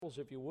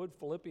Bibles, if you would,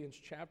 Philippians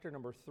chapter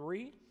number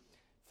 3.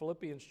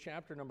 Philippians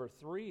chapter number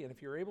 3. And if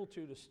you're able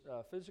to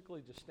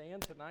physically to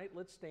stand tonight,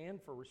 let's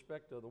stand for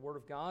respect to the Word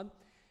of God.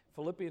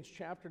 Philippians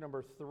chapter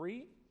number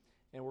 3.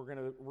 And we're going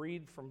to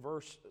read from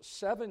verse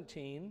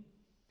 17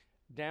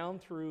 down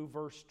through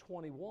verse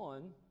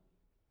 21.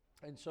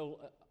 And so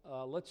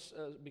let's,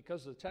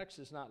 because the text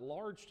is not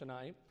large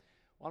tonight,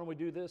 why don't we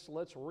do this?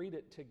 Let's read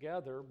it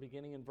together,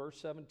 beginning in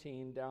verse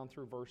 17 down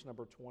through verse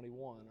number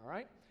 21. All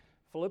right?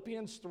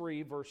 Philippians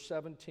 3, verse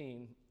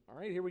 17. All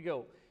right, here we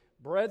go.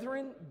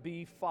 Brethren,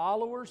 be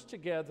followers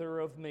together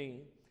of me,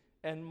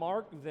 and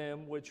mark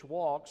them which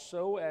walk,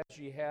 so as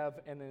ye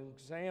have an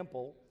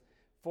example.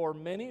 For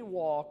many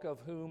walk, of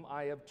whom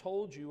I have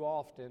told you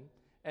often,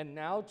 and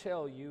now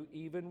tell you,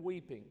 even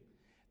weeping,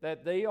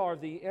 that they are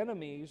the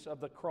enemies of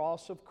the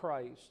cross of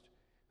Christ,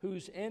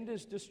 whose end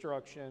is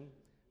destruction,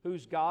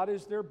 whose God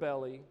is their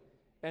belly,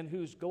 and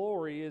whose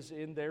glory is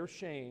in their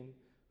shame,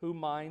 who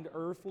mind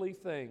earthly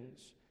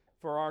things.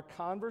 For our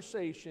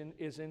conversation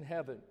is in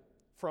heaven,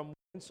 from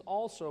whence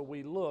also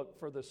we look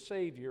for the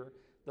Savior,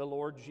 the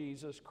Lord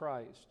Jesus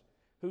Christ,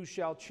 who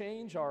shall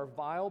change our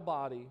vile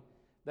body,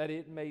 that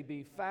it may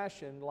be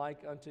fashioned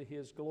like unto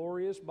his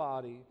glorious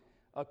body,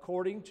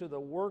 according to the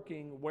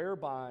working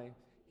whereby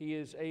he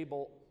is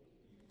able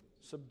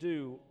to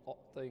subdue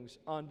all things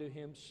unto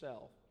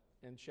himself.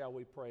 And shall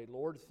we pray?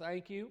 Lord,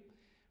 thank you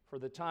for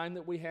the time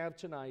that we have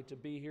tonight to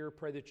be here.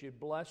 Pray that you'd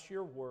bless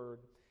your word.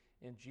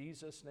 In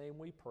Jesus' name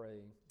we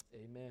pray.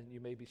 Amen. You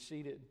may be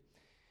seated.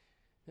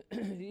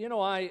 You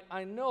know,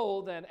 I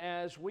know that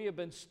as we have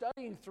been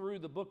studying through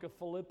the book of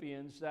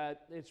Philippians,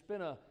 that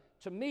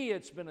to me,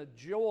 it's been a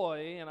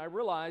joy, and I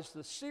realize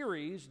the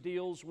series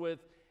deals with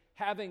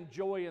having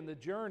joy in the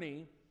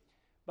journey.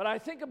 But I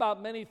think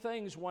about many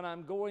things when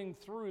I'm going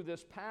through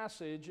this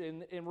passage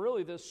in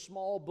really this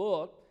small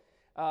book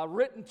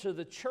written to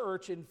the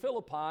church in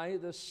Philippi,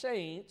 the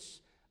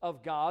saints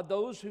of God,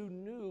 those who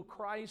knew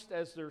Christ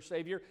as their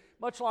Savior,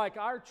 much like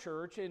our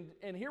church.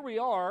 And here we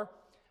are,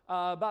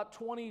 about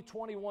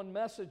 21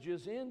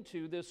 messages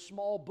into this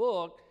small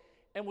book,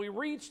 and we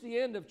reach the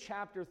end of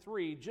chapter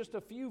 3, just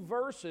a few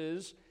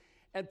verses,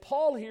 and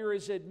Paul here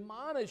is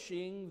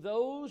admonishing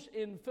those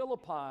in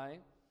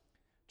Philippi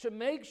to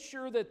make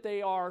sure that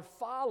they are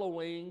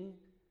following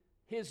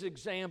his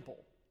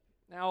example.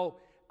 Now,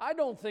 I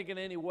don't think in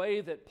any way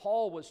that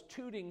Paul was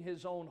tooting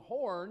his own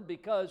horn,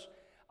 because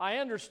I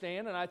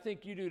understand, and I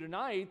think you do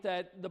tonight,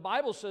 that the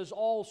Bible says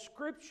all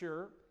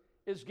Scripture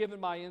is given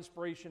by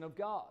inspiration of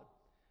God.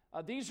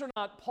 These are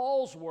not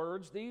Paul's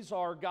words, these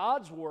are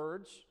God's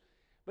words,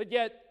 but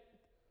yet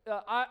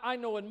I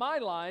know in my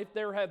life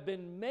there have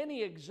been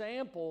many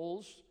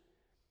examples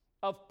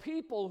of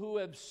people who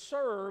have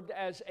served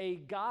as a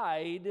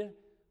guide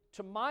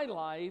to my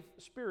life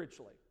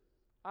spiritually.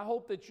 I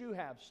hope that you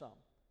have some.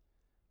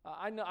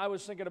 I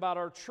was thinking about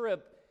our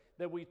trip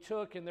that we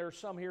took, and there's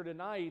some here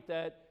tonight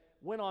that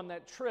went on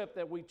that trip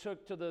that we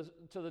took to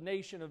the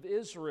nation of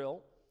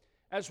Israel.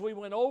 As we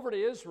went over to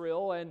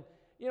Israel, and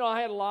you know,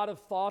 I had a lot of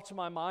thoughts in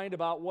my mind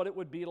about what it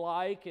would be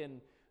like and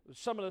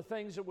some of the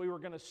things that we were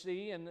going to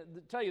see. And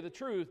to tell you the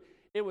truth,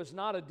 it was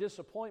not a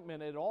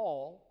disappointment at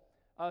all.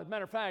 As a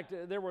matter of fact,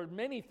 there were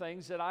many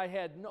things that I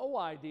had no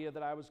idea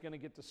that I was going to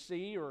get to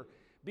see or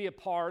be a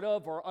part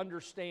of or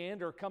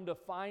understand or come to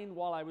find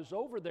while I was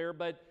over there.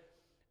 But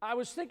I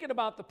was thinking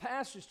about the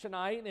passage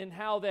tonight and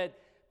how that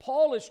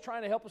Paul is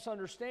trying to help us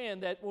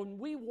understand that when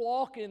we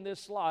walk in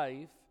this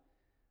life,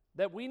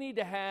 that we need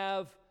to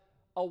have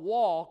a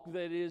walk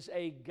that is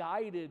a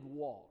guided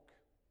walk.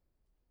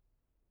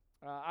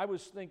 I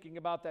was thinking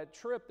about that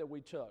trip that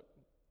we took,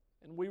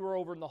 and we were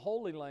over in the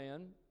Holy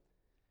Land,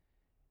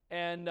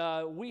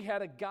 and we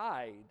had a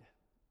guide.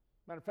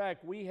 Matter of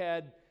fact, we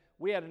had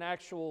an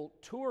actual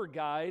tour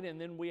guide,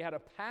 and then we had a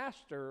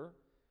pastor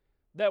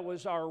that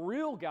was our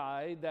real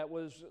guide, that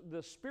was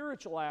the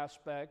spiritual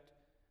aspect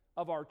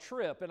of our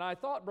trip. And I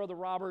thought, Brother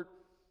Robert,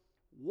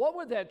 what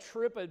would that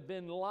trip have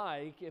been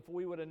like if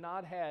we would have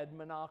not had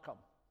Menachem?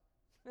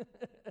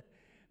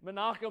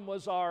 Menachem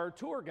was our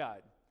tour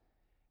guide.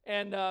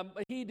 And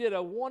he did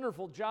a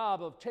wonderful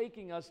job of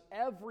taking us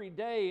every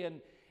day,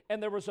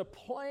 and there was a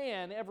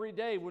plan every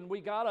day when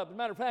we got up. As a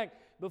matter of fact,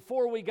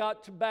 before we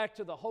got back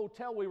to the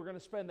hotel we were going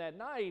to spend that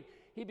night,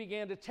 he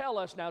began to tell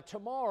us, now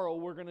tomorrow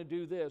we're going to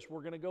do this,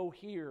 we're going to go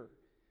here.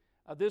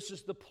 This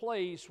is the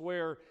place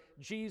where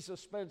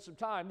Jesus spent some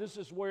time. This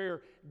is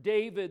where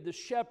David, the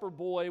shepherd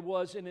boy,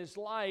 was in his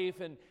life.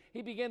 And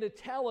he began to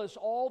tell us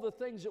all the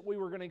things that we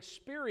were going to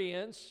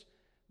experience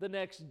the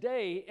next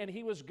day, and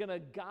he was going to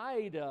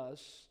guide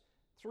us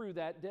through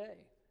that day.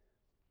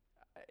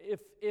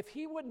 If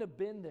he wouldn't have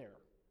been there,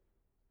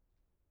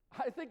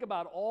 I think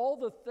about all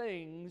the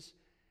things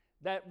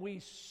that we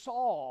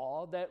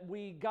saw, that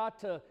we got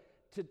to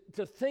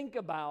think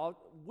about,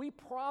 we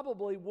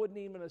probably wouldn't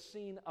even have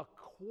seen a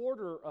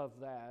quarter of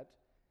that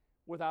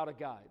without a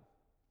guide.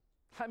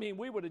 I mean,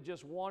 we would have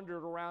just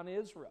wandered around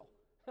Israel.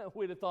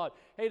 We'd have thought,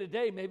 hey,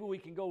 today maybe we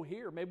can go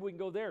here, maybe we can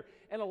go there.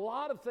 And a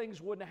lot of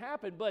things wouldn't have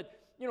happened. But,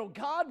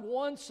 God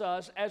wants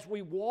us as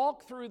we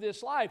walk through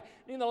this life.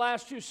 In the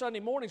last 2 Sunday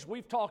mornings,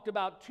 we've talked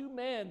about 2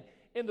 men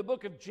in the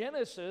book of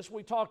Genesis.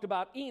 We talked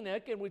about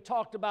Enoch and we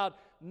talked about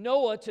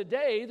Noah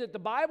today, that the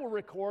Bible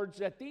records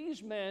that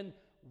these men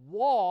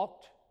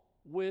walked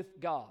with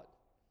God.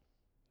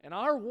 And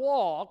our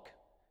walk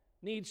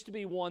needs to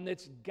be one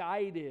that's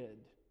guided.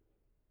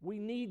 We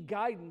need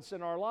guidance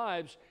in our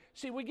lives.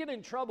 See, we get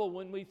in trouble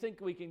when we think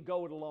we can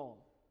go it alone.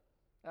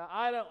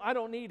 I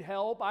don't need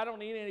help. I don't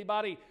need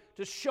anybody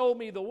to show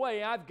me the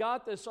way. I've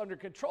got this under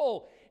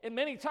control. And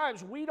many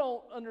times we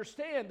don't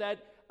understand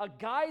that a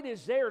guide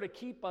is there to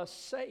keep us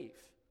safe.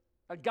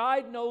 A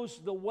guide knows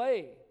the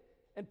way.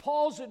 And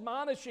Paul's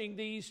admonishing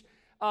these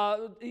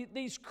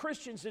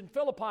Christians in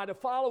Philippi to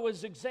follow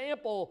his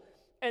example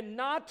and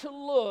not to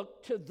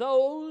look to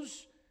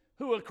those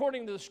who,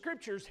 according to the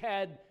Scriptures,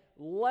 had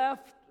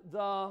left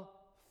the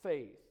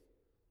faith.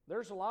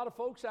 There's a lot of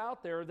folks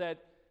out there that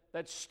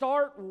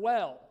start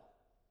well,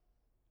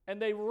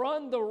 and they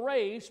run the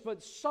race,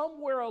 but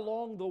somewhere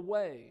along the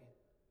way,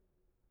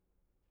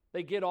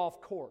 they get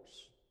off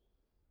course.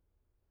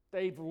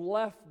 They've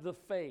left the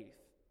faith.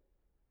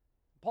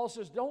 Paul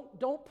says,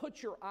 don't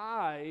put your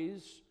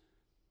eyes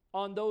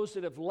on those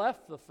that have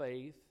left the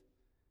faith.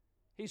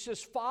 He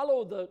says,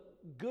 follow the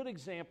good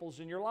examples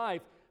in your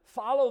life.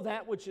 Follow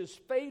that which is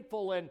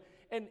faithful. And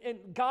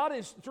God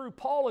is, through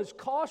Paul, is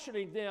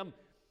cautioning them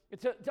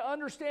to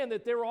understand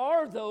that there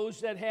are those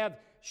that have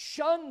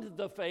shunned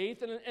the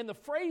faith. And the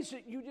phrase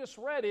that you just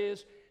read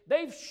is,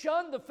 they've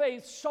shunned the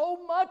faith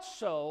so much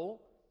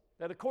so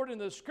that according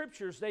to the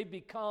Scriptures, they've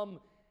become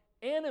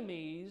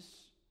enemies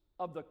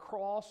of the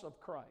cross of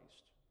Christ.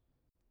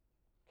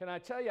 Can I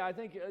tell you, I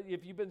think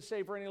if you've been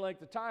saved for any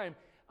length of time,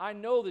 I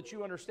know that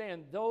you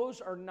understand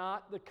those are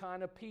not the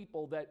kind of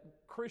people that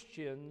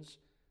Christians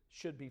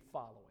should be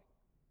following.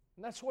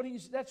 And that's what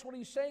he's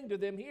saying to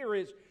them here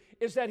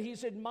is that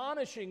he's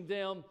admonishing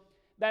them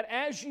that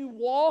as you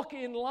walk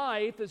in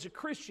life as a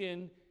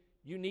Christian,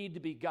 you need to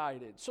be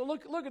guided. So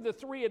look at the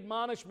 3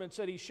 admonishments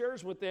that he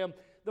shares with them.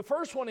 The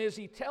first one is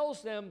he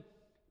tells them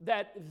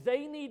that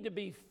they need to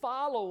be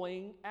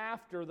following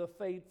after the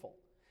faithful.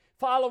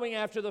 Following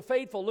after the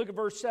faithful. Look at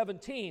verse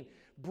 17.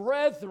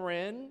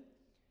 Brethren,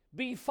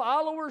 be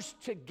followers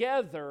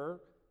together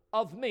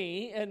of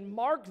me, and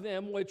mark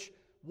them which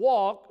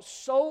walk,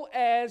 so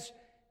as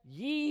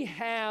ye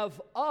have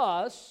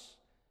us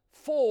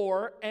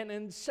for an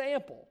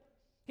ensample.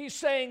 He's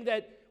saying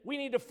that we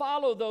need to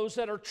follow those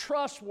that are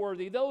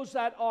trustworthy, those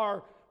that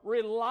are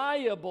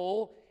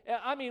reliable.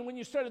 I mean, when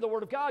you study the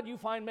Word of God, you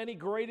find many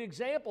great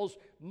examples.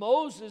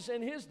 Moses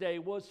in his day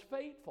was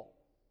faithful.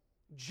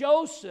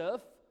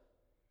 Joseph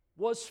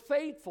was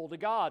faithful to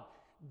God.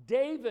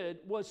 David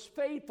was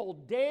faithful.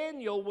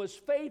 Daniel was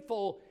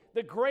faithful.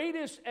 The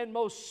greatest and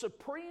most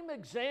supreme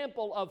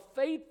example of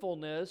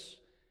faithfulness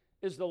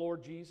is the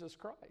Lord Jesus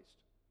Christ.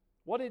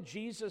 What did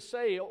Jesus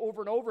say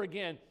over and over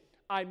again?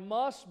 I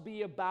must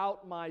be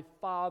about my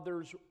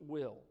Father's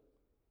will.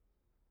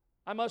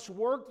 I must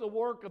work the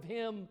work of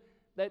Him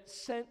that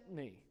sent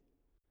me.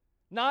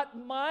 Not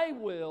my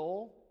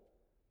will,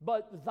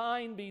 but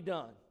thine be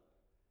done.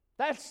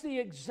 That's the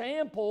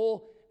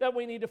example that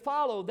we need to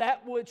follow,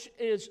 that which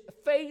is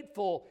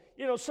faithful.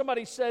 You know,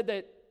 somebody said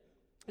that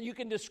you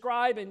can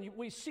describe, and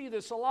we see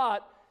this a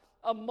lot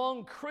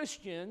among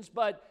Christians,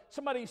 but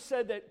somebody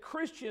said that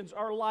Christians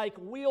are like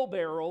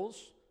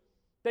wheelbarrows.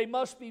 They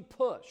must be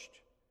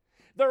pushed.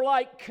 They're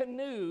like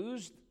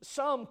canoes.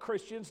 Some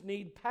Christians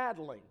need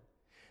paddling.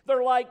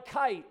 They're like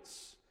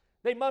kites.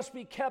 They must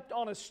be kept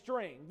on a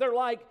string. They're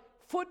like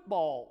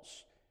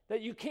footballs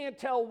that you can't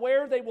tell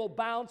where they will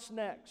bounce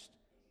next.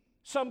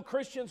 Some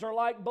Christians are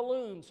like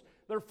balloons.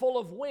 They're full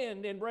of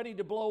wind and ready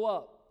to blow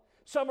up.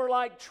 Some are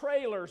like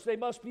trailers. They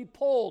must be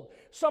pulled.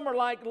 Some are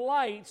like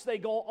lights. They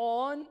go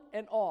on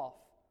and off.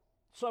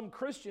 Some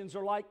Christians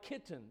are like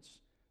kittens.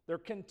 They're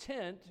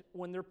content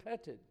when they're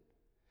petted.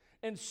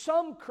 And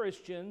some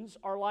Christians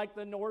are like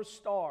the North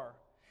Star.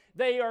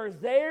 They are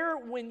there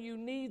when you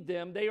need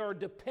them. They are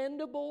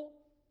dependable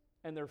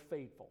and they're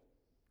faithful.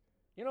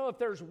 You know, if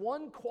there's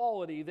one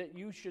quality that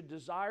you should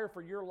desire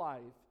for your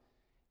life,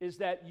 is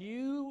that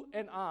you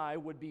and I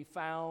would be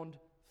found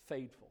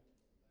faithful.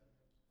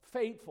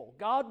 Faithful.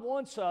 God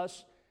wants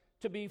us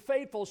to be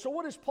faithful. So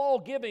what is Paul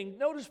giving?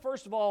 Notice,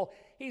 first of all,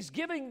 he's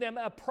giving them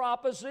a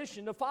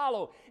proposition to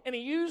follow. And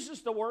he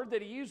uses the word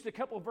that he used a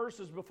couple of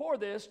verses before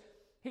this.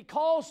 He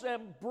calls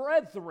them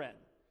brethren.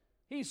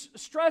 He's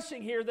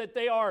stressing here that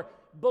they are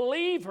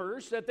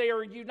believers, that they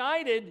are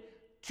united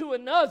to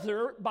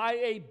another by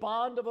a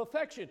bond of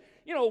affection.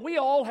 You know, we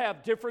all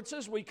have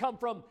differences. We come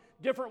from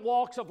different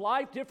walks of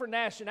life, different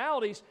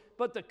nationalities,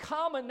 but the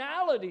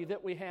commonality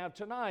that we have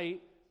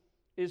tonight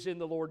is in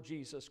the Lord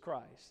Jesus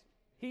Christ.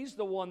 He's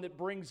the one that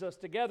brings us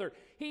together.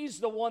 He's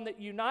the one that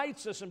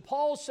unites us. And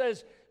Paul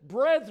says,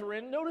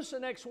 brethren, notice the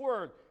next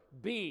word,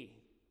 be.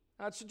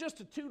 Now, it's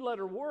just a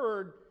 2-letter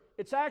word.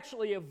 It's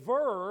actually a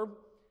verb,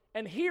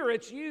 and here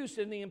it's used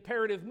in the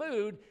imperative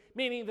mood,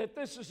 meaning that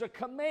this is a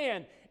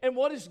command. And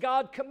what is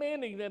God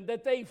commanding them?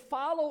 That they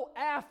follow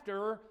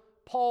after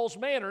Paul's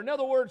manner. In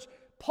other words,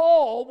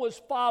 Paul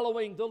was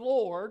following the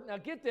Lord. Now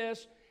get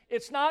this,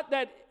 it's not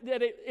that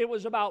it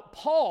was about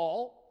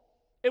Paul,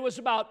 it was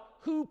about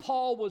who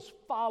Paul was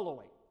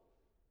following.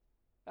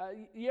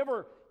 You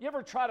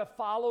ever try to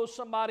follow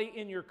somebody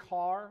in your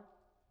car?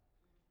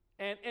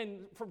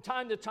 And from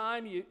time to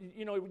time, you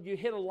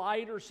hit a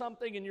light or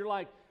something, and you're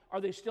like, are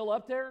they still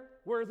up there?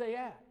 Where are they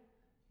at?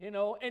 And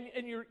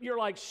you're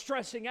like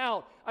stressing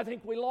out. I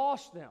think we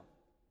lost them.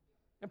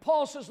 And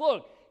Paul says,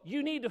 look,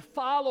 you need to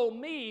follow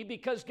me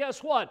because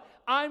guess what?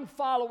 I'm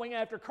following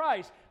after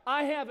Christ.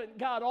 I haven't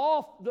got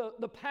off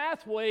the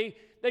pathway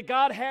that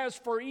God has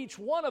for each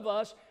one of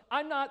us.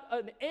 I'm not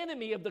an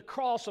enemy of the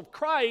cross of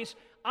Christ.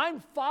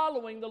 I'm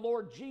following the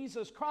Lord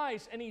Jesus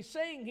Christ. And he's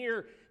saying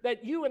here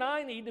that you and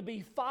I need to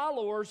be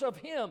followers of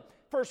him.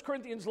 1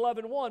 Corinthians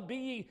 11:1, be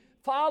ye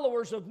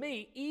followers of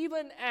me,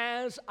 even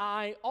as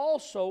I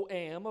also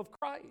am of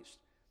Christ.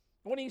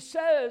 When he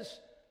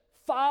says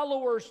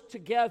followers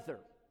together,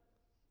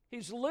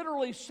 he's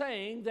literally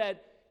saying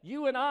that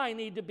you and I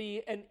need to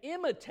be an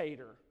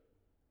imitator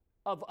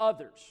of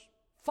others,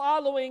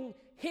 following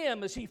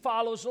him as he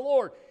follows the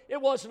Lord.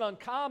 It wasn't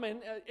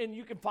uncommon, and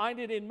you can find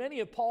it in many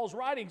of Paul's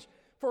writings,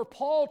 for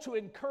Paul to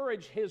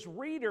encourage his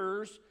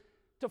readers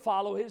to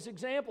follow his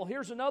example.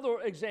 Here's another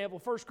example,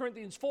 1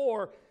 Corinthians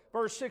 4,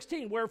 verse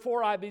 16,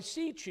 wherefore I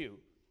beseech you.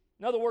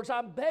 In other words,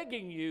 I'm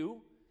begging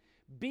you,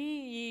 be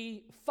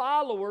ye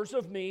followers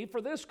of me,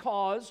 for this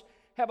cause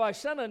have I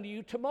sent unto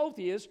you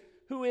Timotheus,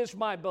 who is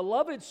my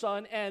beloved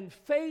son and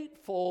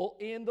faithful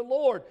in the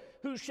Lord,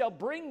 who shall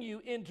bring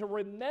you into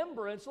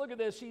remembrance. Look at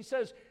this. He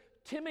says,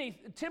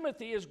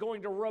 Timothy is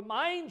going to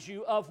remind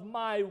you of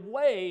my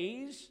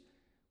ways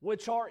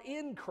which are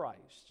in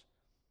Christ,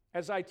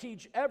 as I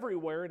teach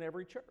everywhere in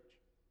every church.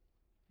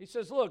 He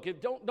says, look,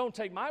 don't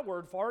take my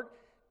word for it.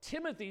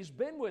 Timothy's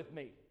been with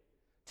me.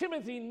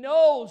 Timothy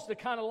knows the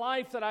kind of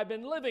life that I've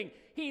been living.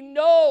 He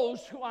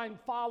knows who I'm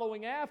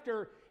following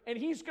after, and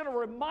he's going to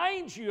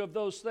remind you of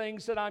those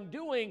things that I'm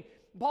doing.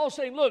 Paul's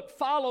saying, look,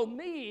 follow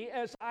me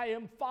as I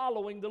am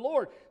following the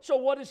Lord. So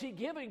what is he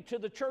giving to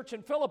the church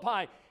in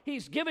Philippi?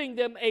 He's giving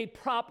them a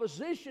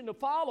proposition to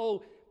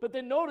follow, but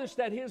then notice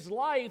that his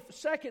life,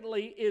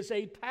 secondly, is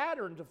a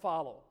pattern to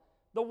follow.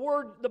 The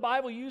word the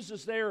Bible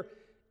uses there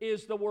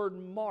is the word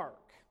mark.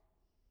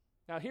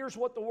 Now here's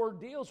what the word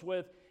deals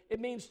with. It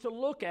means to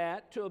look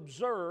at, to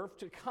observe,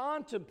 to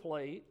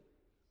contemplate,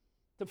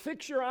 to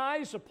fix your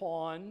eyes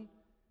upon,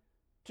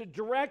 to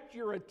direct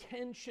your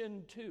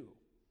attention to.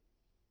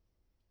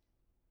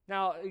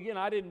 Now, again,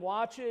 I didn't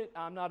watch it.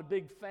 I'm not a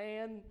big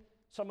fan.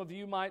 Some of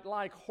you might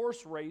like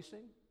horse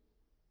racing.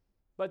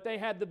 But they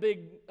had the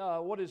big,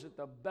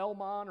 the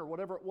Belmont or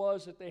whatever it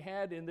was that they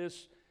had in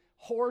this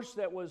horse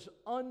that was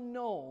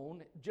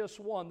unknown, just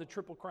won the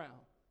Triple Crown.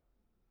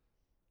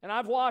 And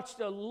I've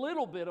watched a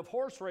little bit of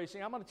horse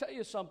racing. I'm going to tell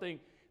you something.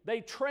 They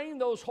train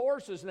those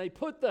horses and they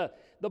put the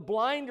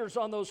blinders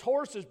on those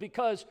horses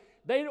because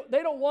they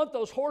don't want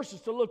those horses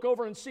to look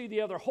over and see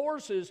the other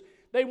horses.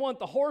 They want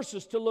the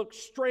horses to look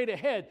straight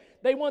ahead.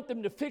 They want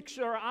them to fix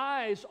their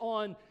eyes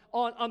on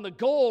the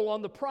goal,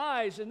 on the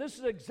prize. And this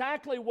is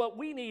exactly what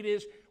we need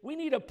is we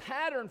need a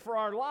pattern for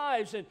our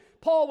lives. And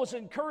Paul was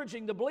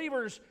encouraging the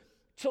believers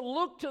to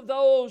look to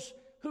those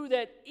who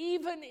that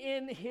even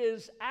in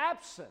his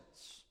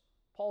absence,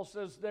 Paul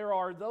says, there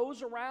are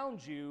those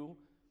around you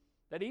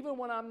that even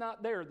when I'm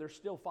not there, they're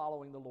still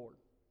following the Lord.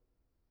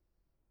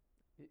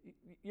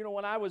 You know,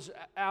 when I was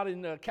out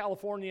in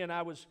California and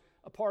I was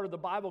a part of the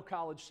Bible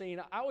college scene,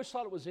 I always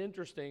thought it was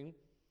interesting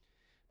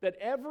that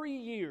every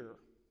year,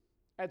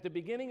 at the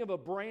beginning of a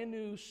brand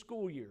new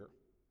school year,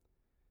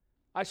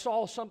 I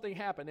saw something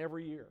happen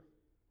every year.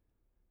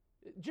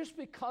 Just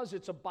because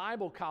it's a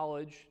Bible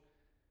college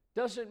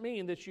doesn't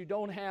mean that you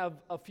don't have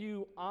a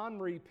few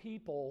ornery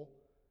people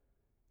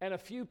and a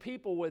few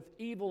people with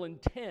evil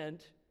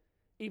intent,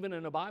 even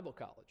in a Bible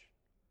college.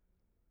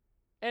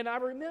 And I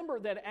remember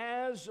that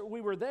as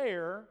we were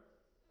there,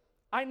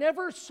 I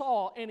never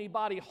saw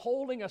anybody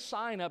holding a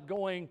sign up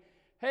going,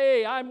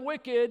 hey, I'm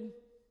wicked,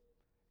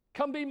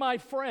 come be my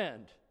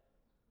friend.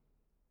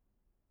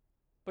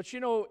 But you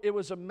know, it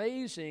was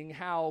amazing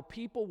how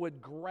people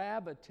would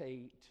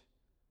gravitate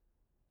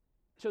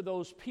to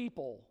those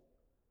people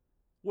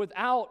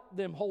without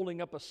them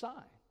holding up a sign.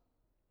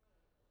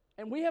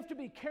 And we have to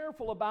be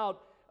careful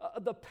about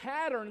the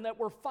pattern that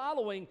we're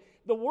following.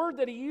 The word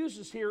that he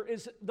uses here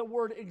is the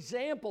word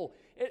example.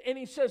 And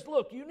he says,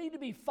 look, you need to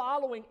be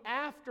following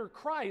after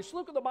Christ.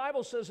 Look what the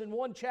Bible says in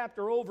one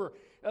chapter over,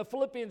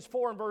 Philippians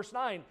 4 and verse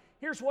 9.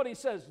 Here's what he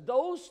says.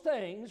 Those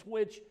things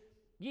which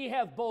ye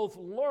have both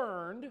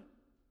learned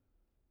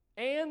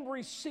and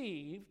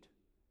received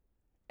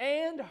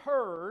and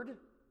heard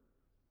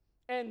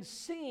and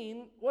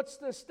seen. What's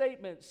the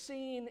statement?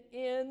 Seen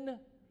in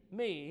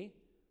me.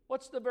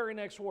 What's the very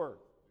next word?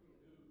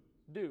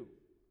 Do.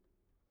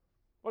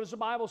 What does the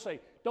Bible say?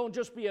 Don't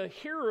just be a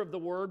hearer of the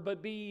word,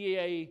 but be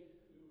a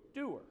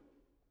doer.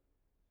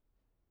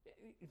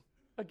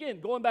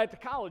 Again, going back to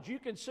college, you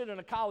can sit in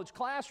a college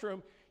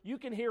classroom, You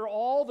can hear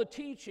all the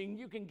teaching,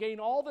 you can gain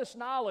all this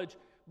knowledge,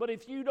 but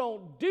if you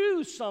don't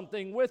do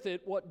something with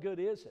it, what good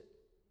is it?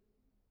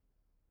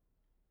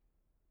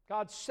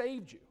 God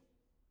saved you.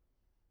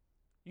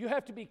 You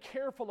have to be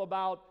careful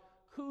about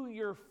who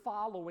you're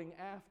following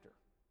after.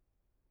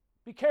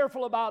 Be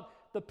careful about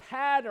the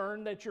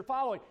pattern that you're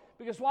following.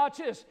 Because watch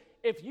this,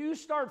 if you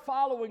start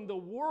following the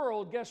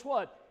world, guess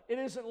what? It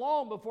isn't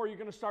long before you're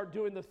going to start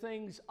doing the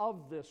things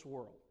of this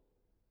world.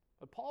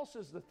 But Paul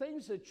says the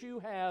things that you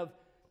have,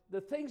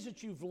 the things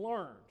that you've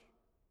learned,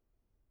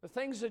 the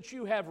things that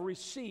you have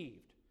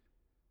received,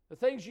 the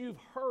things you've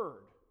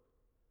heard,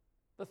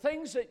 the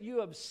things that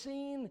you have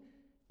seen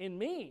in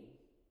me,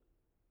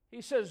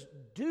 he says,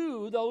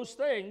 do those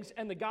things,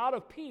 and the God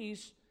of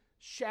peace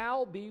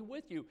shall be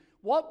with you.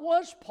 What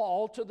was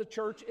Paul to the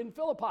church in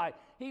Philippi?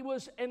 He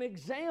was an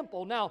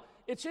example. Now,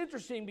 it's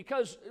interesting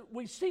because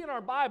we see in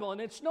our Bible, and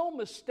it's no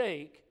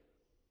mistake,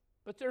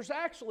 but there's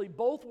actually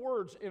both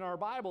words in our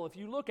Bible. If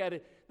you look at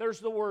it, there's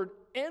the word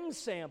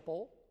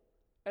ensample,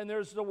 and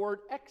there's the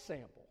word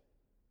example.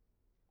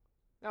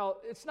 Now,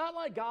 it's not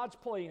like God's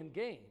playing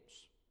games.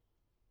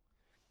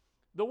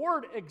 The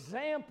word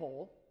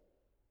example,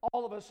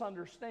 all of us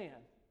understand.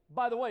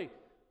 By the way,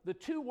 the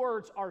two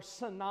words are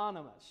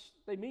synonymous.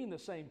 They mean the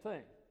same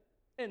thing.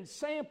 And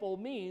sample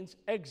means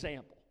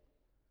example.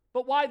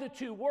 But why the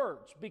two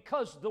words?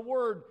 Because the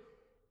word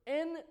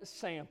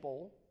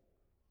ensample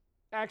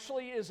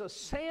actually is a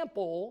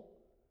sample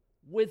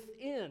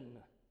within.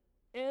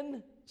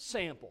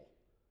 Ensample.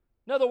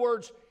 In other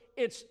words,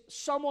 it's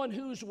someone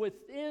who's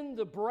within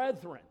the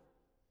brethren.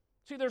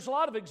 See, there's a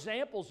lot of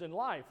examples in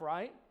life,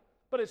 right?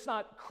 But it's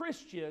not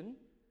Christian.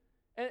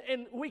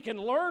 And we can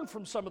learn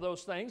from some of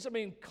those things. I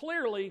mean,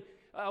 clearly,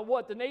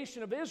 what the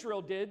nation of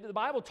Israel did, the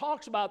Bible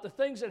talks about the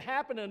things that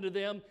happened unto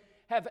them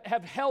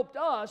have helped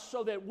us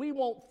so that we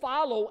won't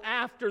follow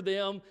after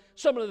them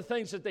some of the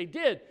things that they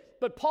did.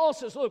 But Paul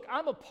says, look,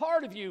 I'm a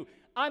part of you.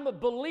 I'm a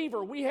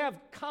believer. We have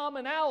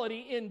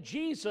commonality in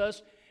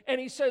Jesus. And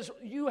he says,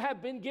 you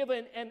have been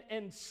given an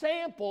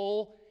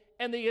ensample,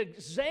 and the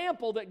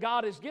example that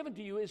God has given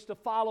to you is to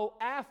follow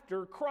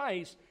after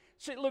Christ.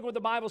 See, look what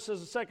the Bible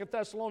says in 2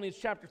 Thessalonians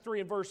chapter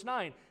 3 and verse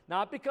 9.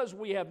 Not because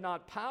we have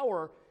not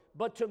power,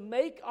 but to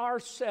make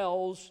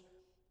ourselves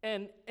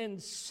an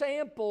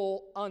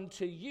ensample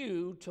unto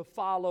you to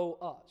follow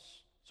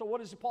us. So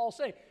what does Paul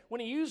say? When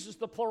he uses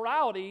the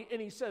plurality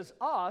and he says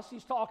us,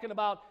 he's talking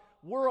about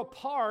we're a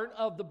part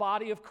of the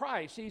body of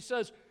Christ. He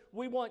says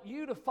we want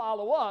you to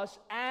follow us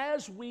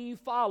as we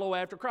follow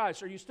after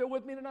Christ. Are you still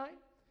with me tonight?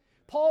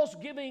 Paul's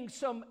giving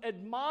some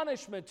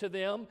admonishment to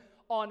them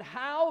on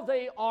how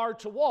they are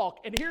to walk.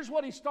 And here's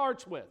what he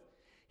starts with.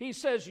 He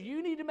says,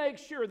 you need to make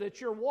sure that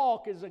your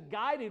walk is a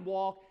guided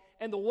walk,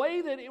 and the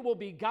way that it will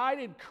be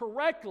guided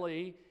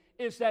correctly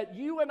is that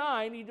you and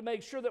I need to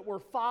make sure that we're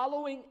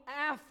following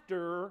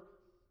after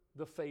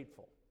the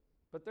faithful.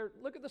 But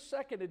look at the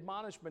second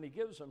admonishment he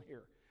gives them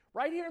here.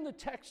 Right here in the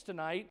text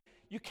tonight,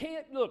 you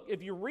can't, look,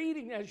 if you're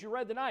reading as you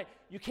read tonight,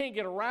 you can't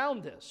get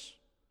around this.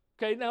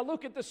 Okay, now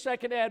look at the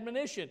second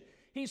admonition.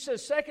 He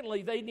says,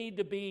 secondly, they need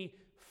to be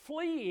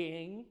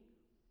fleeing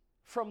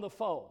from the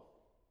foe.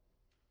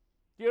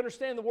 Do you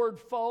understand the word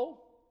foe?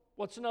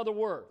 What's another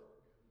word?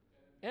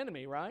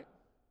 Enemy, right?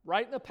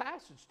 Right in the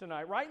passage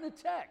tonight, right in the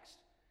text.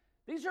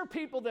 These are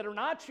people that are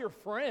not your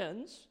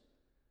friends.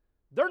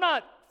 They're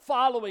not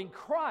following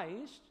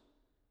Christ.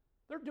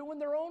 They're doing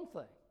their own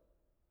thing.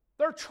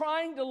 They're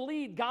trying to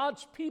lead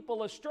God's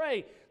people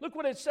astray. Look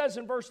what it says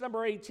in verse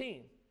number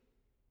 18.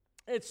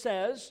 It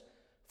says,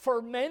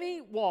 for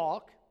many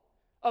walk,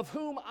 of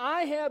whom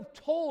I have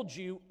told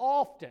you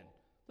often.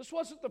 This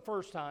wasn't the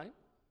first time.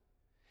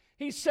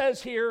 He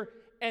says here,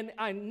 and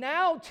I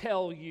now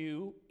tell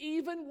you,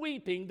 even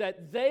weeping,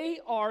 that they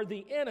are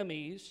the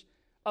enemies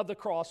of the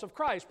cross of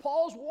Christ.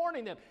 Paul's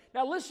warning them.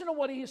 Now listen to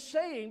what he's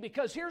saying,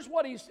 because here's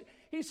what he's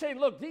saying.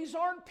 Look, these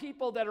aren't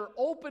people that are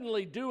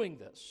openly doing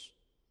this.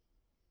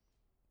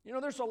 You know,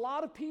 there's a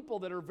lot of people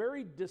that are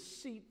very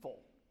deceitful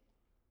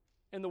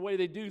in the way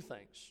they do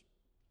things.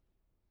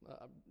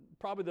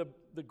 Probably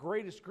the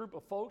greatest group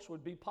of folks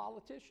would be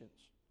politicians.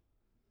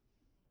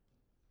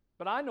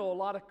 But I know a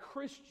lot of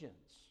Christians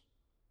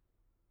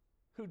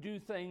who do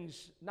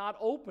things not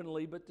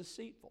openly but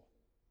deceitful.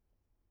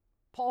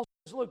 Paul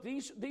says, look,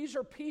 these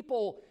are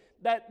people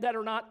that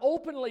are not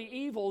openly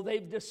evil.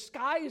 They've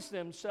disguised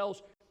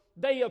themselves.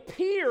 They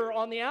appear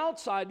on the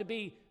outside to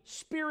be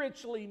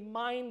spiritually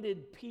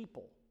minded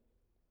people.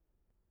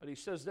 But he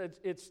says that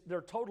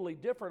they're totally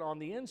different on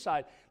the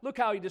inside. Look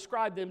how he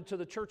described them to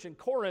the church in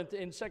Corinth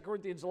in 2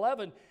 Corinthians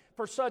 11.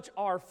 For such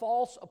are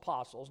false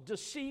apostles,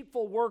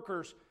 deceitful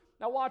workers.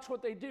 Now watch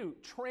what they do.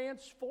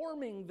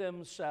 Transforming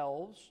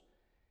themselves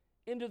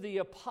into the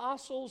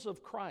apostles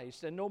of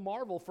Christ. And no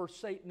marvel, for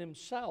Satan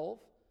himself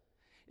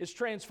is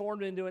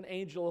transformed into an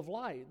angel of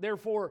light.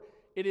 Therefore,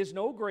 it is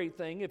no great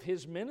thing if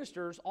his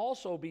ministers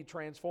also be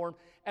transformed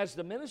as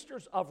the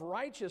ministers of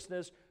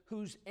righteousness,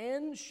 whose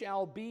end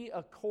shall be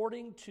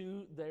according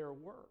to their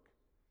work.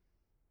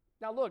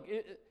 Now look,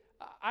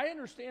 I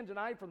understand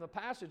tonight from the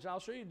passage, and I'll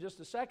show you in just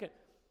a second,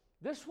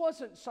 this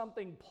wasn't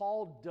something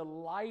Paul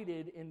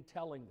delighted in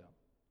telling them.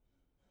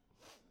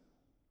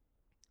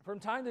 From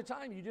time to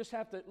time, you just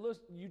have to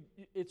listen.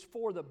 It's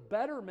for the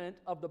betterment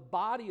of the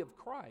body of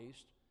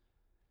Christ.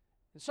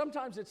 And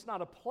sometimes it's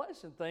not a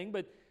pleasant thing,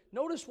 but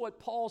notice what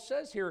Paul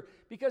says here,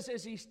 because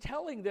as he's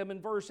telling them in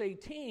verse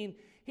 18,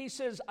 he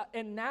says,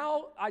 and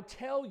now I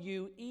tell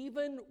you,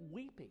 even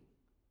weeping.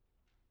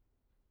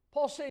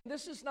 Paul's saying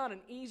this is not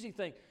an easy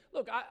thing.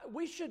 Look,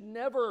 we should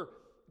never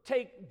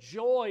take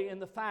joy in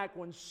the fact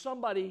when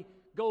somebody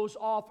goes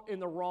off in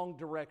the wrong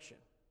direction.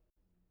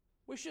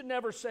 We should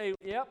never say,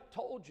 yep,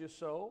 told you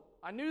so.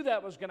 I knew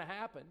that was going to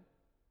happen.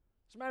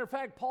 As a matter of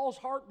fact, Paul's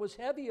heart was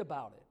heavy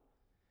about it.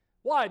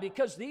 Why?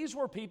 Because these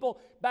were people,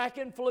 back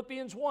in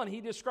Philippians 1,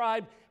 he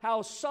described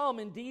how some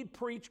indeed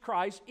preach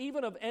Christ,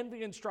 even of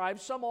envy and strife,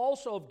 some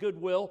also of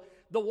goodwill.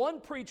 The one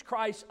preached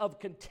Christ of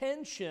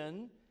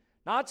contention,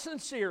 not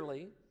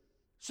sincerely,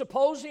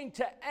 supposing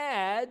to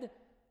add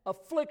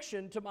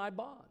affliction to my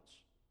bonds.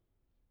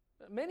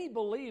 Many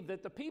believe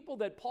that the people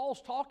that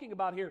Paul's talking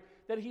about here,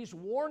 that he's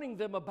warning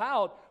them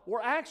about,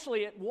 were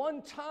actually at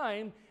one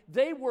time,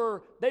 they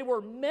were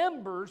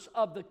members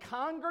of the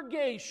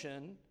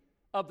congregation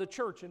of the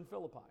church in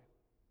Philippi.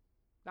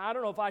 Now, I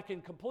don't know if I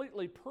can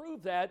completely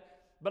prove that,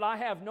 but I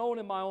have known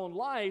in my own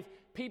life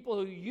people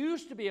who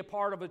used to be a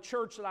part of a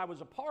church that I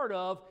was a part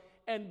of,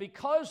 and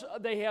because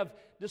they have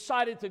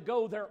decided to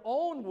go their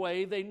own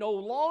way, they no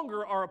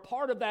longer are a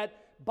part of that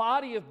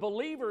body of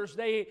believers.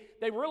 They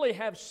really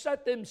have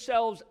set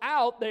themselves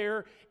out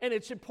there, and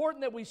it's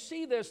important that we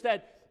see this,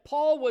 that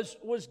Paul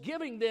was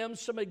giving them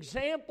some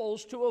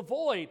examples to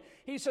avoid.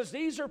 He says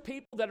these are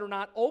people that are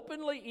not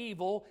openly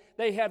evil.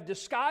 They have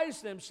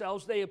disguised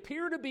themselves. They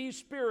appear to be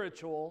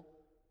spiritual,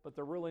 but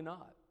they're really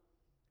not.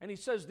 And he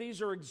says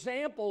these are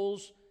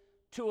examples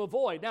to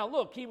avoid. Now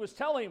look, he was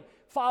telling him,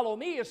 follow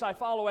me as I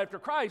follow after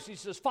Christ. He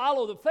says,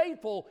 follow the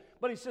faithful,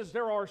 but he says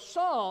there are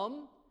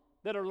some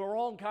that are the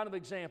wrong kind of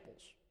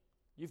examples.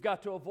 You've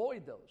got to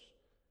avoid those.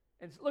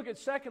 And look at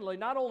secondly,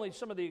 not only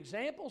some of the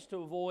examples to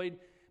avoid,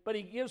 but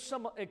he gives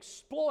some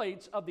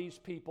exploits of these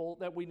people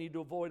that we need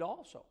to avoid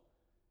also.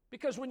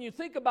 Because when you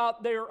think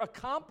about their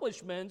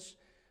accomplishments,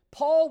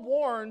 Paul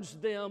warns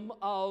them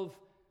of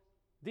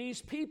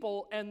these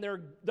people and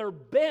their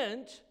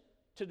bent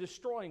to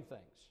destroying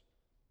things.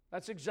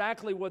 That's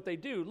exactly what they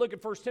do. Look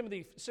at 1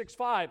 Timothy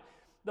 6:5.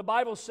 The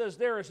Bible says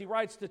there, as he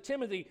writes to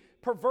Timothy,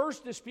 perverse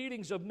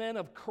disputings of men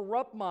of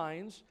corrupt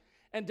minds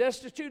and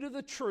destitute of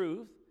the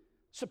truth,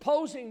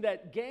 supposing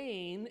that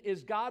gain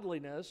is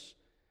godliness,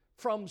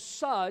 from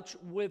such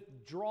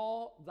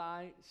withdraw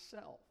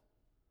thyself.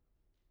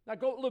 Now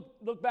go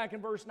look back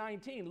in verse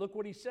 19. Look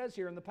what he says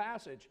here in the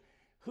passage.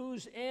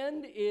 Whose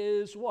end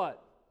is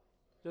what?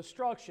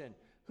 Destruction.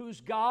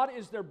 Whose God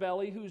is their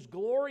belly, whose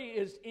glory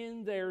is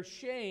in their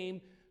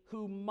shame,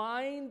 who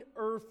mind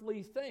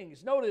earthly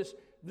things. Notice,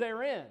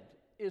 their end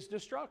is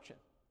destruction.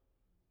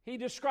 He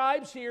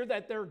describes here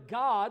that their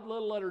God,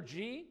 little letter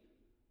G,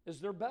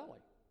 is their belly.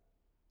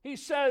 He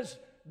says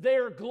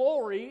their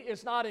glory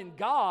is not in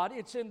God,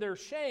 it's in their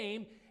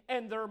shame,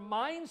 and their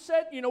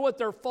mindset, you know what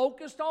they're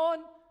focused on?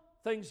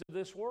 Things of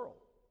this world.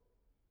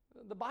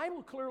 The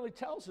Bible clearly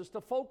tells us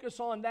to focus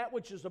on that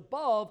which is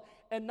above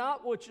and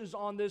not which is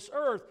on this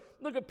earth.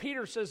 Look at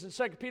Peter says in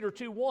 2 Peter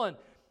 2:1,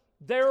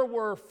 there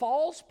were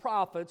false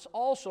prophets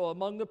also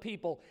among the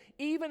people,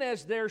 even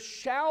as there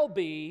shall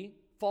be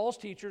false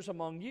teachers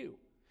among you,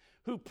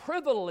 who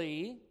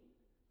privily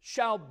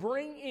shall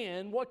bring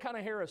in what kind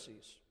of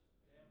heresies?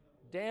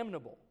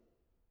 Damnable.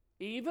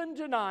 Even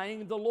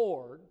denying the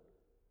Lord.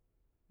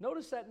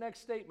 Notice that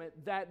next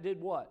statement, that did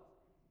what?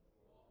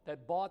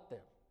 That bought them.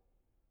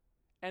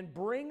 And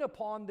bring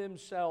upon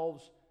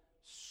themselves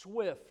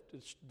swift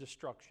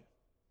destruction.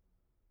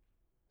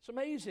 It's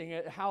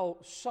amazing how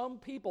some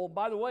people,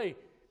 by the way,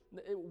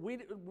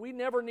 we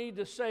never need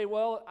to say,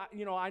 well,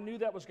 I knew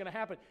that was going to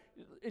happen.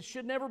 It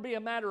should never be a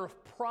matter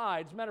of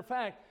pride. As a matter of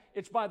fact,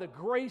 it's by the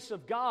grace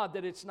of God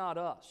that it's not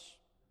us.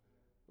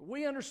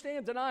 We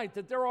understand tonight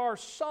that there are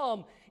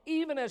some,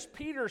 even as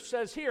Peter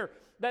says here,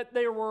 that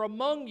there were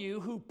among you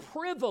who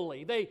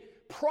privately,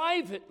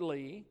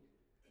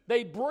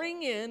 they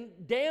bring in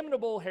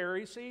damnable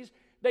heresies,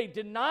 they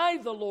deny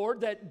the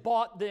Lord that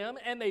bought them,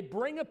 and they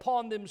bring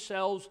upon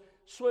themselves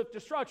swift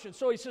destruction.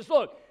 So he says,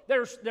 look,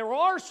 there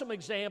are some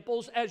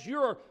examples. As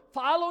you're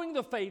following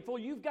the faithful,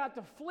 you've got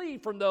to flee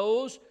from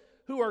those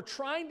who are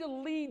trying to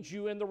lead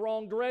you in the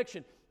wrong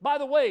direction. By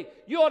the way,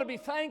 you ought to be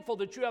thankful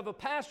that you have a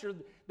pastor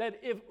that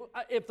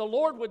if the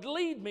Lord would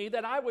lead me,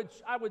 that I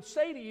would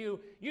say to you,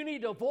 you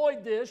need to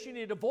avoid this, you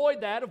need to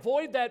avoid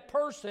that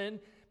person,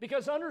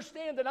 because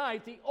understand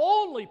tonight, the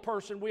only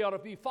person we ought to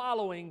be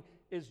following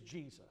is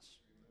Jesus.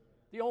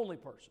 The only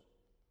person.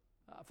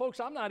 Folks,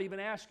 I'm not even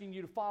asking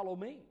you to follow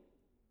me.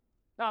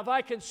 Now, if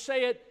I can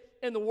say it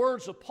in the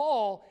words of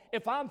Paul,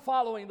 if I'm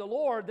following the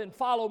Lord, then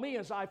follow me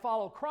as I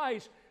follow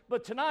Christ.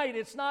 But tonight,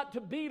 it's not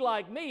to be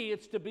like me,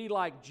 it's to be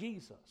like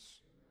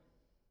Jesus.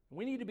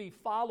 We need to be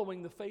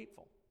following the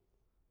faithful.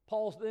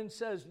 Paul then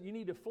says you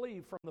need to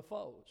flee from the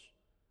foes.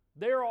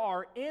 There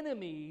are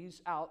enemies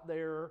out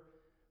there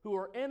who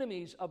are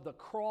enemies of the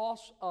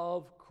cross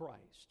of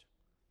Christ.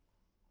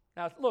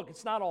 Now, look,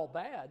 it's not all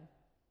bad,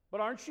 but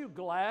aren't you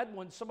glad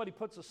when somebody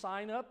puts a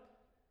sign up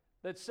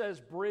that says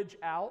bridge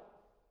out?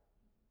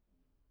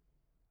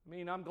 I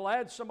mean, I'm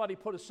glad somebody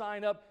put a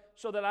sign up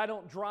so that I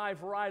don't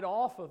drive right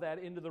off of that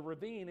into the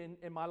ravine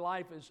and my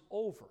life is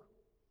over.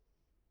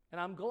 And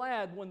I'm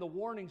glad when the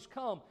warnings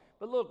come.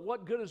 But look,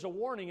 what good is a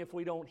warning if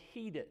we don't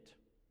heed it?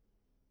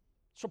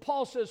 So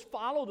Paul says,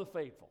 follow the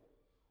faithful.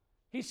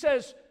 He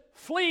says,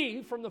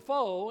 flee from the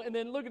foe. And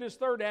then look at his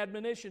third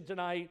admonition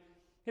tonight.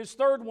 His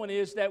third one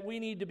is that we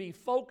need to be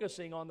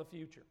focusing on the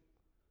future.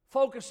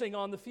 Focusing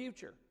on the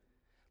future.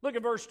 Look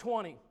at verse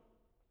 20.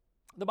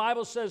 The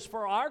Bible says,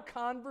 for our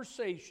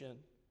conversation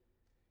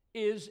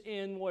is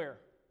in where?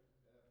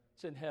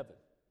 It's in heaven.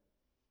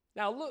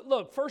 Now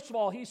look, first of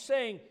all, he's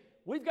saying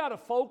we've got to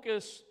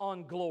focus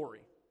on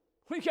glory.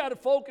 We've got to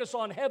focus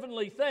on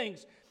heavenly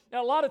things.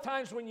 Now, a lot of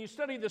times when you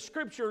study the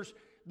Scriptures,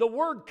 the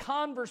word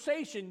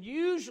conversation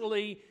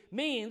usually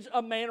means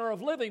a manner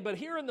of living. But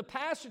here in the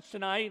passage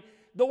tonight,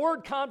 the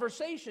word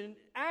conversation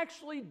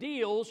actually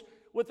deals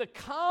with the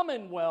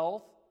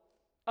commonwealth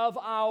of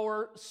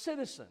our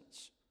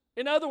citizens.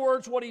 In other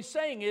words, what he's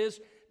saying is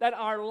that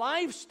our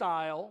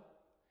lifestyle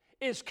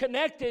is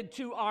connected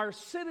to our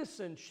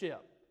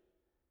citizenship.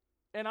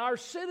 And our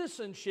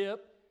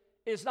citizenship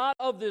is not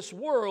of this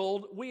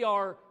world. We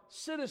are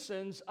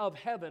citizens of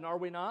heaven, are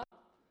we not?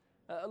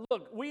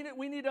 Look, we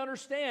need to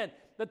understand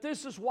that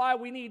this is why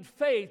we need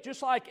faith,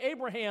 just like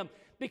Abraham,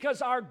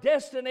 because our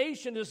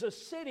destination is a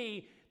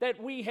city that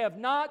we have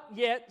not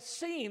yet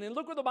seen. And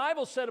look what the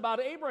Bible said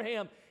about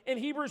Abraham in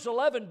Hebrews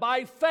 11.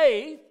 By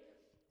faith,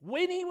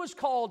 when he was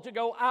called to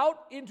go out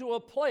into a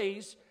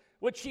place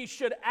which he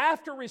should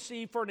after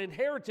receive for an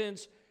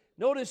inheritance,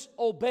 notice,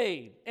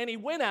 obeyed. And he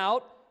went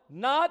out,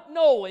 not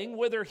knowing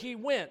whither he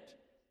went.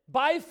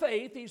 By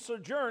faith, he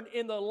sojourned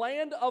in the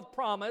land of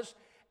promise,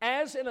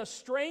 as in a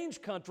strange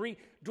country,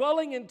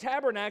 dwelling in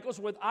tabernacles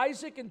with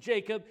Isaac and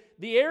Jacob,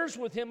 the heirs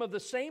with him of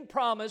the same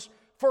promise,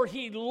 for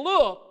he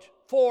looked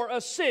for a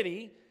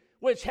city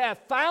which hath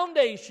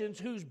foundations,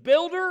 whose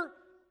builder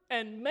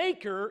and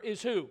maker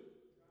is who?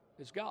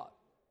 Is God.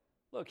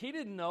 Look, he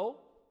didn't know.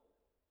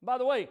 By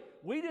the way,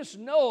 we just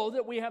know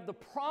that we have the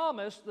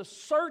promise, the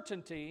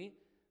certainty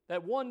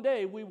that one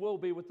day we will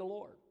be with the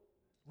Lord.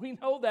 We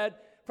know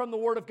that from the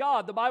Word of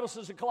God. The Bible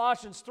says in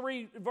Colossians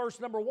 3, verse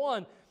number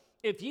 1,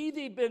 if ye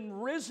be been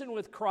risen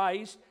with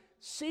Christ,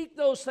 seek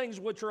those things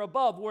which are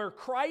above, where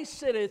Christ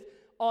sitteth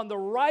on the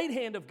right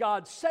hand of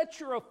God. Set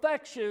your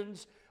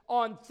affections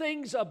on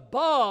things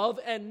above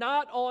and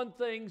not on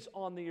things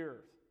on the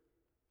earth.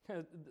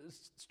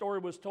 This story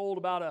was told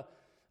about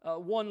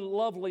one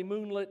lovely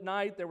moonlit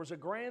night. There was a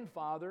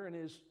grandfather and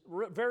his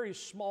very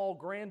small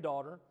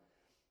granddaughter.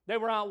 They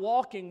were out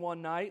walking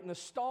one night, and the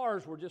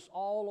stars were just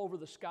all over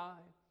the sky.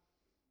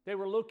 They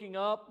were looking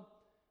up.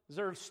 As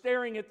they're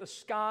staring at the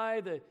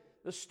sky,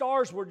 the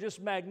stars were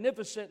just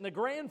magnificent. And the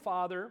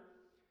grandfather,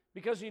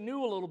 because he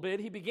knew a little bit,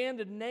 he began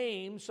to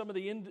name some of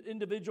the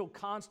individual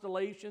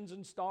constellations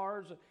and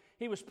stars.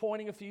 He was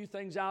pointing a few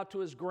things out to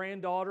his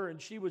granddaughter,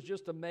 and she was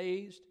just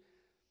amazed.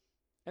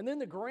 And then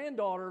the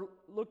granddaughter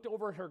looked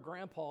over at her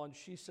grandpa, and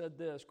she said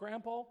this,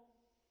 Grandpa,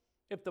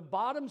 if the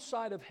bottom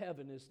side of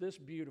heaven is this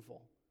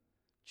beautiful,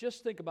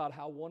 just think about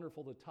how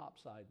wonderful the top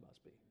side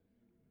must be.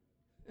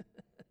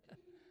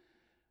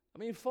 I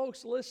mean,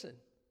 folks, listen.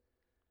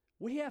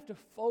 We have to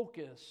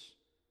focus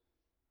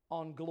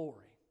on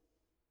glory.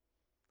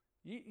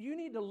 You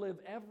need to live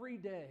every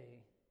day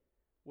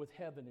with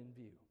heaven in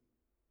view.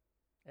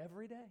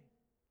 Every day.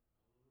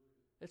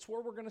 It's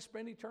where we're going to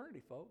spend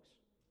eternity, folks.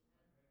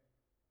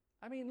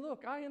 I mean,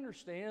 look, I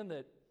understand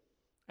that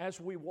as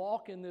we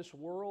walk in this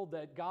world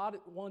that God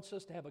wants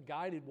us to have a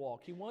guided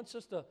walk. He wants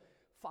us to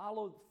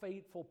follow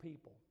faithful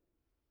people.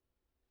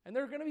 And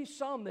there are going to be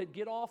some that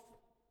get off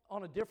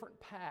on a different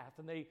path,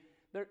 and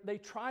they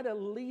try to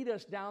lead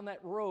us down that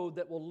road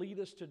that will lead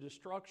us to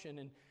destruction.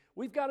 And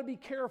we've got to be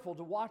careful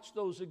to watch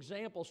those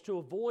examples to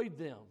avoid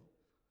them.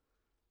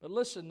 But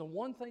listen, the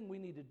one thing we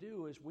need to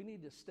do is we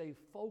need to stay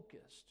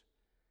focused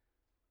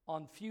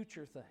on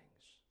future things.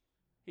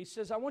 He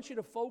says, I want you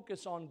to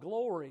focus on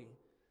glory.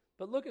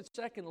 But look at,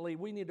 secondly,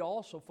 we need to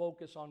also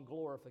focus on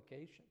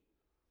glorification.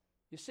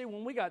 You see,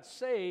 when we got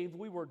saved,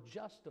 we were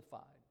justified.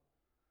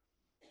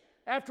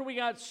 After we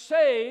got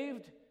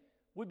saved,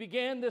 we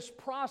began this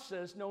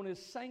process known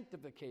as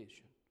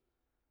sanctification.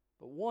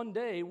 But one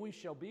day we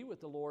shall be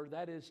with the Lord.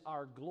 That is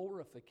our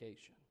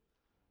glorification.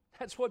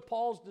 That's what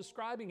Paul's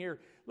describing here.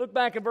 Look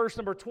back at verse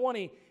number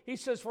 20. He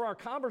says, for our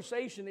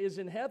conversation is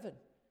in heaven,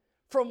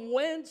 from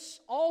whence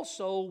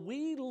also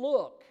we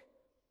look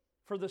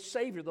for the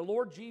Savior, the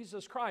Lord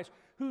Jesus Christ,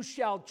 who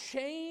shall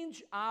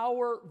change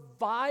our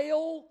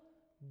vile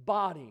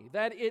body,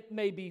 that it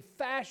may be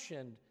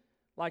fashioned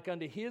like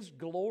unto His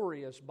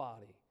glorious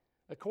body,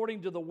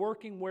 according to the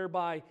working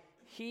whereby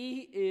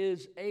He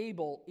is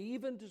able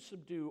even to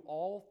subdue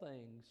all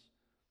things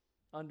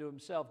unto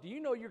himself. Do you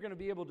know you're going to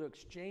be able to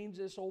exchange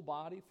this old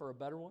body for a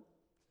better one?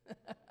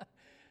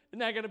 Isn't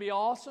that going to be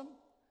awesome?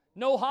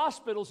 No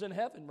hospitals in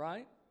heaven,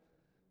 right?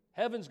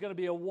 Heaven's going to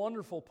be a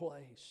wonderful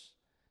place.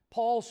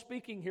 Paul's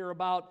speaking here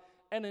about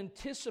an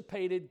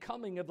anticipated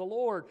coming of the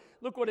Lord.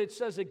 Look what it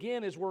says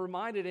again as we're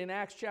reminded in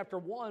Acts chapter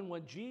 1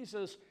 when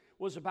Jesus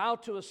was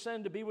about to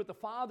ascend to be with the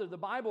Father. The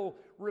Bible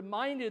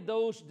reminded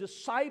those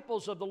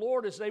disciples of the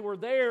Lord as they were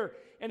there,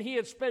 and he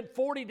had spent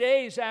 40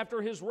 days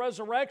after his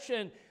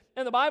resurrection.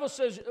 And the Bible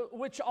says,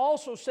 which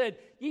also said,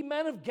 "Ye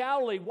men of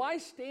Galilee, why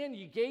stand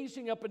ye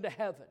gazing up into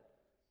heaven?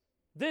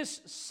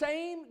 This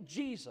same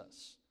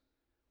Jesus,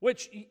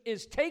 which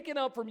is taken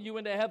up from you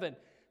into heaven,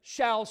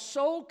 shall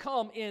so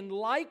come in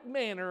like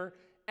manner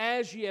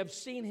as ye have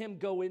seen him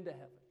go into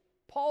heaven."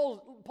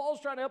 Paul's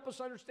trying to help us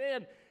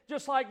understand,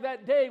 just like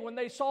that day when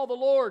they saw the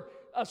Lord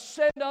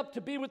ascend up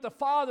to be with the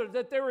Father,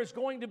 that there is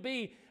going to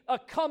be a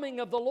coming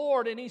of the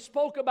Lord. And he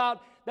spoke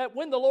about that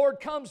when the Lord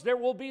comes, there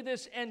will be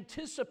this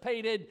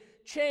anticipated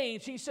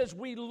change. He says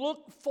we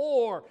look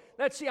for.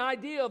 That's the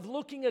idea of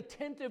looking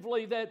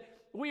attentively, that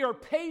we are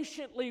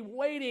patiently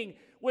waiting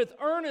with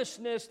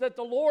earnestness that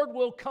the Lord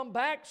will come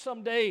back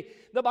someday.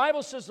 The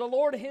Bible says the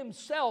Lord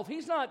himself,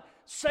 he's not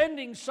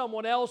sending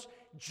someone else.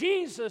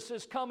 Jesus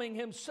is coming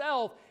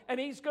himself, and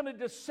he's going to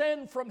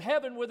descend from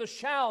heaven with a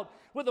shout,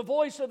 with the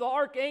voice of the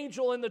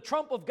archangel and the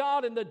trump of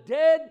God, and the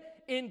dead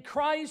in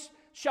Christ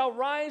shall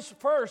rise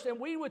first, and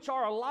we which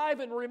are alive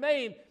and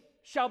remain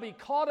shall be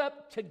caught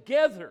up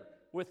together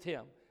with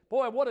him.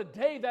 Boy, what a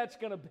day that's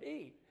going to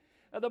be.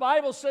 The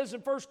Bible says in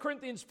 1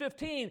 Corinthians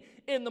 15,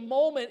 in the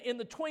moment, in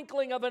the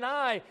twinkling of an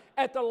eye,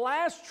 at the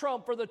last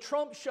trump, for the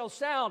trump shall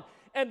sound,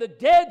 and the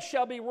dead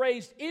shall be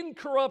raised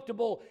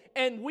incorruptible,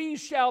 and we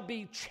shall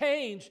be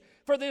changed.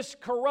 For this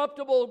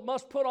corruptible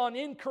must put on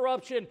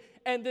incorruption,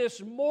 and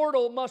this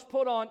mortal must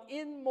put on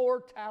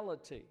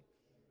immortality.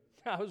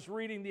 I was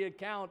reading the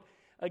account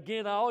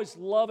again. I always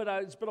love it.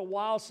 It's been a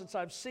while since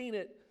I've seen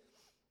it.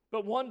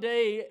 But one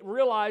day,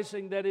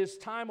 realizing that his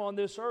time on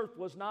this earth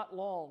was not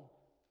long,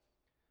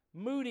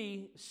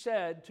 Moody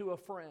said to a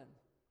friend,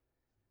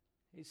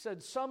 he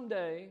said,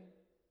 someday,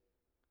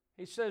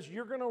 he says,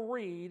 you're going to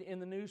read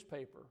in the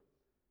newspaper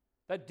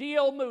that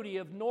D.L. Moody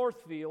of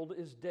Northfield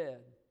is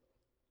dead.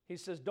 He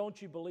says, don't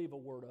you believe a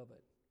word of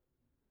it.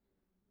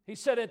 He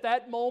said, at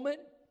that moment,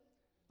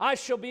 I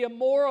shall be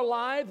more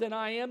alive than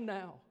I am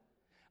now.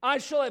 I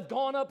shall have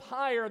gone up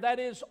higher, that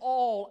is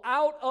all,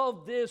 out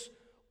of this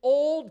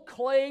old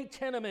clay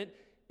tenement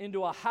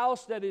into a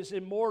house that is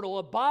immortal,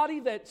 a body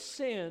that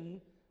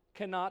sin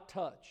cannot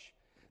touch,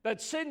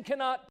 that sin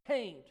cannot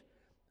taint,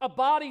 a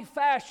body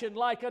fashioned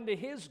like unto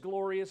his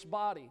glorious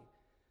body.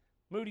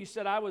 Moody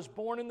said, I was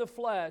born in the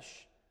flesh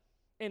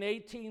in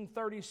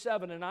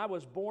 1837, and I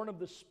was born of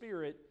the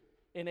Spirit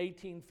in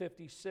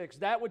 1856.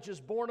 That which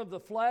is born of the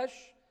flesh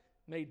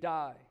may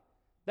die.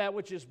 That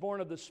which is born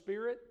of the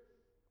Spirit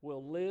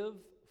will live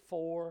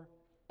forever.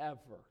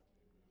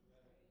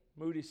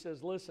 Moody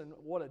says, listen,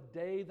 what a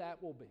day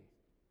that will be.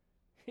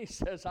 He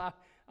says,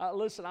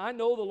 listen, I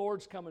know the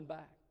Lord's coming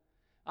back.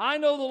 I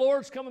know the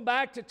Lord's coming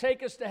back to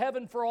take us to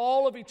heaven for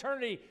all of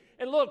eternity.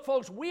 And look,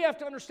 folks, we have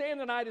to understand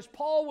tonight, as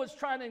Paul was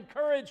trying to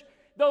encourage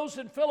those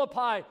in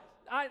Philippi,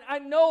 I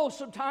know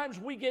sometimes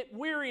we get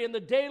weary in the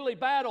daily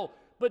battle,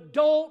 but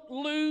don't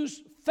lose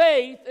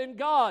faith in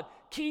God.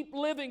 Keep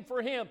living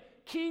for Him.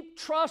 Keep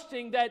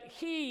trusting that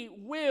He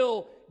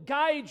will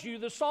guide you.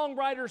 The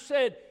songwriter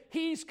said,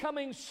 He's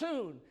coming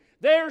soon.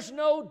 There's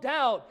no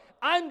doubt.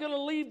 I'm going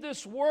to leave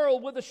this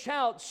world with a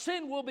shout.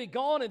 Sin will be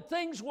gone and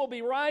things will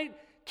be right.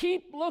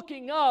 Keep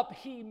looking up.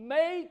 He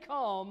may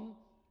come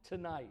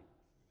tonight.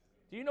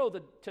 Do you know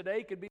that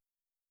today could be?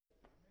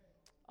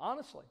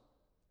 Honestly,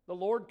 the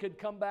Lord could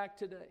come back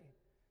today.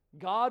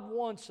 God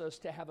wants us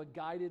to have a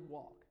guided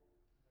walk.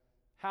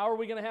 How are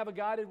we going to have a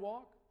guided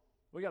walk?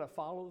 We've got to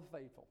follow the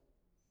faithful.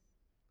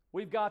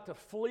 We've got to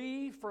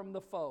flee from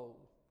the foe,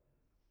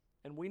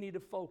 and we need to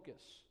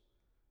focus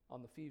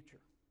on the future.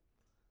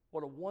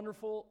 What a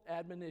wonderful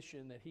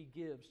admonition that He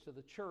gives to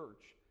the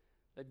church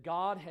that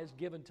God has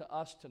given to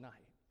us tonight.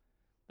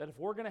 That if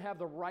we're going to have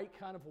the right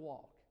kind of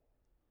walk,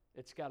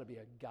 it's got to be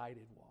a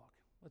guided walk.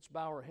 Let's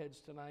bow our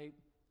heads tonight.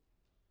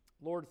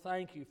 Lord,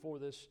 thank You for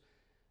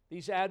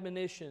these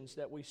admonitions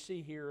that we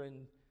see here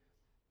in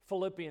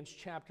Philippians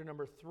chapter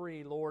number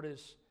 3. Lord,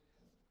 as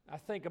I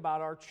think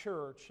about our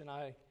church, and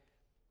I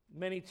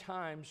many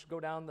times go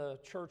down the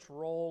church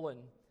roll and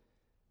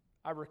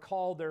I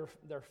recall their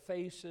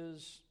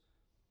faces.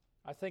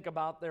 I think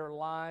about their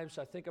lives.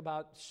 I think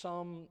about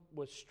some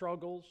with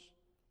struggles.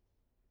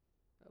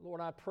 Lord,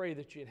 I pray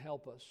that You'd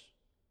help us.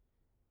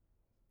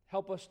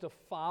 Help us to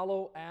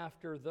follow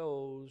after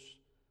those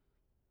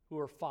who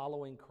are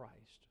following Christ.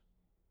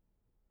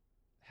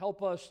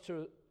 Help us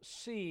to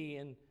see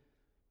and,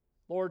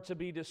 Lord, to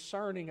be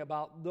discerning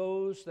about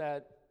those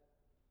that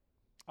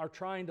are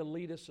trying to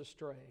lead us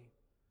astray.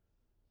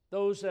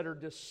 Those that are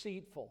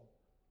deceitful,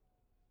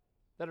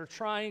 that are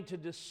trying to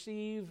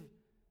deceive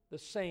the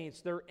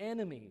saints. They're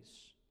enemies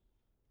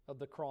of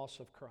the cross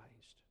of Christ.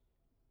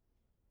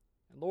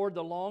 And Lord,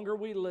 the longer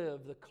we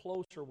live, the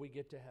closer we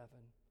get to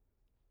heaven.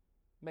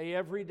 May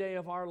every day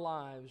of our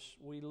lives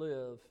we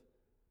live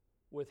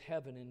with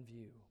heaven in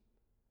view.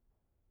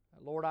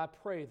 And Lord, I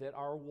pray that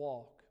our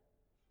walk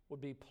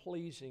would be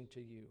pleasing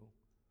to you.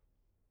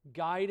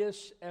 Guide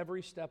us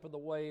every step of the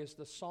way. As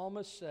the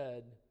psalmist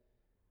said,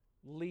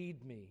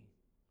 lead me,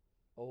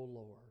 O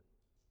Lord.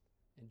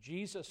 In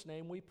Jesus'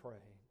 name we pray.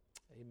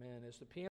 Amen. As the piano